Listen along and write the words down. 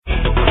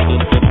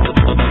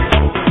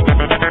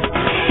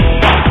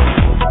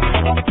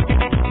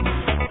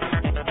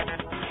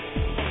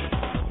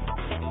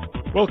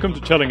Welcome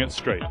to Telling It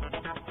Straight,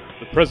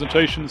 the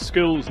presentation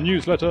skills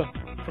newsletter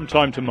from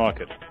Time to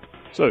Market.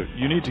 So,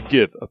 you need to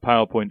give a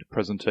PowerPoint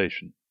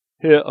presentation.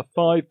 Here are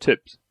 5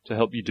 tips to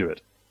help you do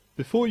it.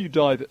 Before you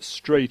dive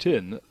straight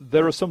in,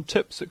 there are some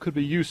tips that could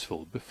be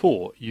useful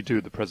before you do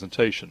the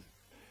presentation.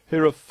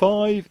 Here are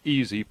 5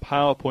 easy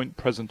PowerPoint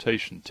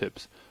presentation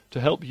tips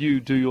to help you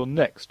do your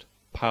next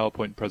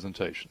PowerPoint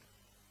presentation.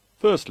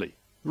 Firstly,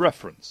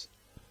 reference.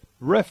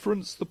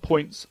 Reference the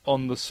points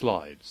on the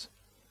slides.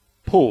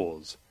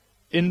 Pause.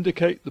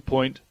 Indicate the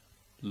point,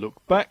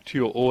 look back to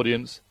your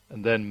audience,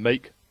 and then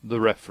make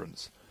the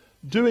reference.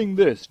 Doing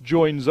this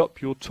joins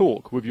up your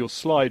talk with your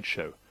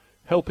slideshow,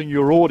 helping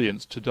your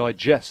audience to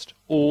digest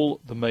all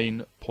the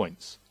main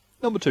points.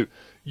 Number 2,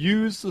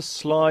 use the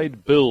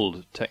slide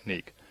build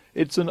technique.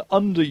 It's an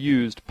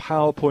underused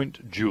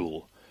PowerPoint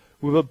jewel.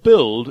 With a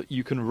build,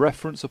 you can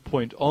reference a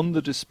point on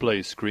the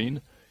display screen,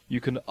 you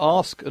can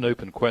ask an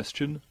open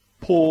question,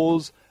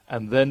 pause,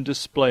 and then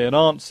display an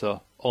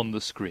answer on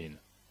the screen.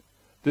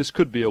 This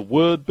could be a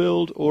word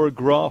build or a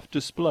graph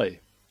display.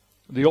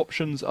 The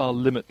options are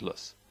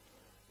limitless.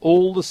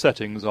 All the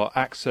settings are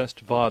accessed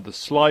via the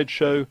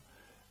slideshow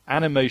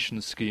animation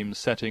scheme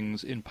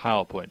settings in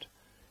PowerPoint.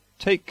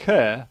 Take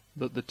care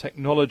that the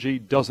technology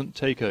doesn't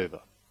take over.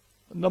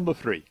 Number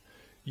 3,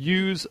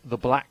 use the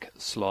black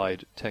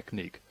slide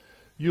technique.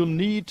 You'll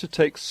need to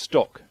take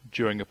stock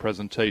during a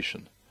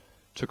presentation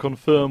to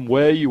confirm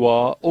where you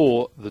are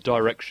or the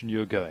direction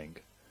you're going.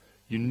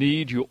 You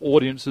need your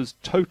audience's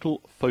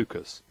total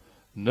focus.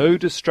 No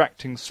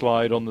distracting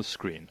slide on the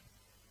screen.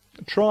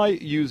 Try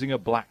using a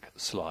black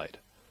slide.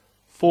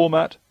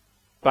 Format,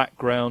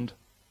 background,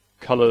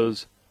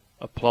 colors,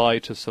 apply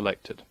to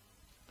selected.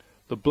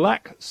 The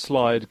black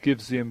slide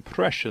gives the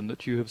impression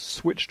that you have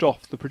switched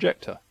off the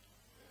projector.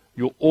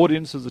 Your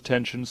audience's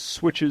attention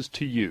switches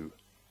to you.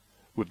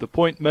 With the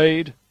point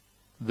made,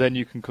 then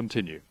you can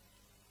continue.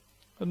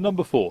 And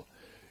number 4,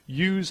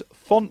 use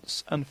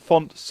fonts and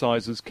font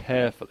sizes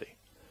carefully.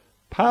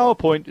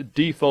 PowerPoint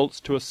defaults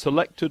to a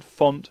selected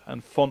font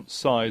and font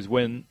size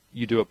when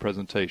you do a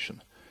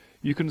presentation.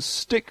 You can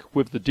stick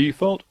with the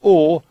default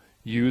or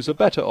use a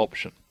better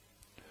option.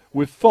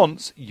 With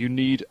fonts, you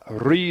need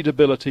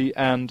readability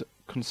and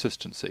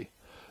consistency.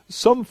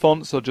 Some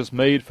fonts are just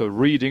made for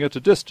reading at a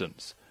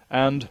distance,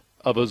 and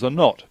others are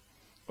not.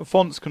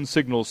 Fonts can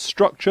signal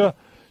structure,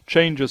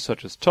 changes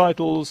such as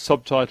titles,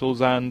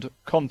 subtitles, and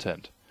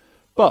content.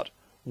 But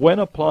when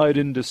applied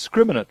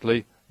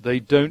indiscriminately, they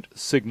don't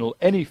signal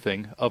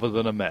anything other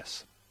than a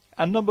mess.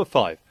 And number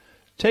 5,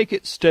 take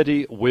it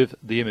steady with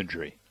the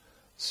imagery.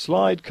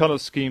 Slide color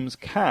schemes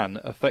can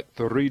affect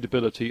the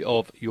readability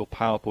of your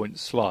PowerPoint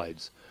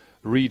slides.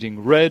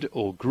 Reading red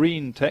or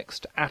green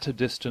text at a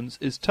distance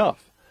is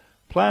tough.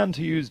 Plan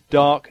to use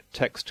dark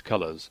text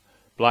colors,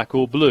 black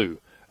or blue,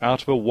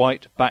 out of a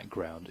white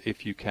background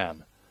if you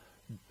can.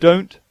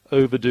 Don't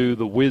overdo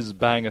the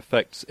whiz-bang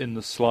effects in the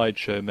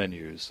slideshow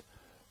menus.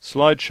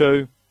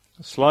 Slideshow,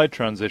 slide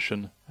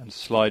transition, and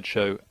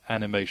slideshow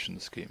animation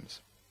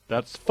schemes.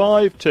 That's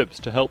 5 tips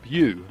to help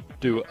you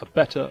do a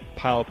better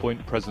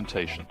PowerPoint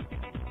presentation.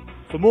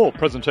 For more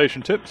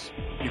presentation tips,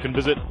 you can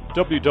visit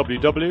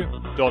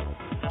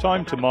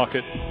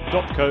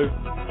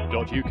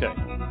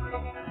www.timetomarket.co.uk.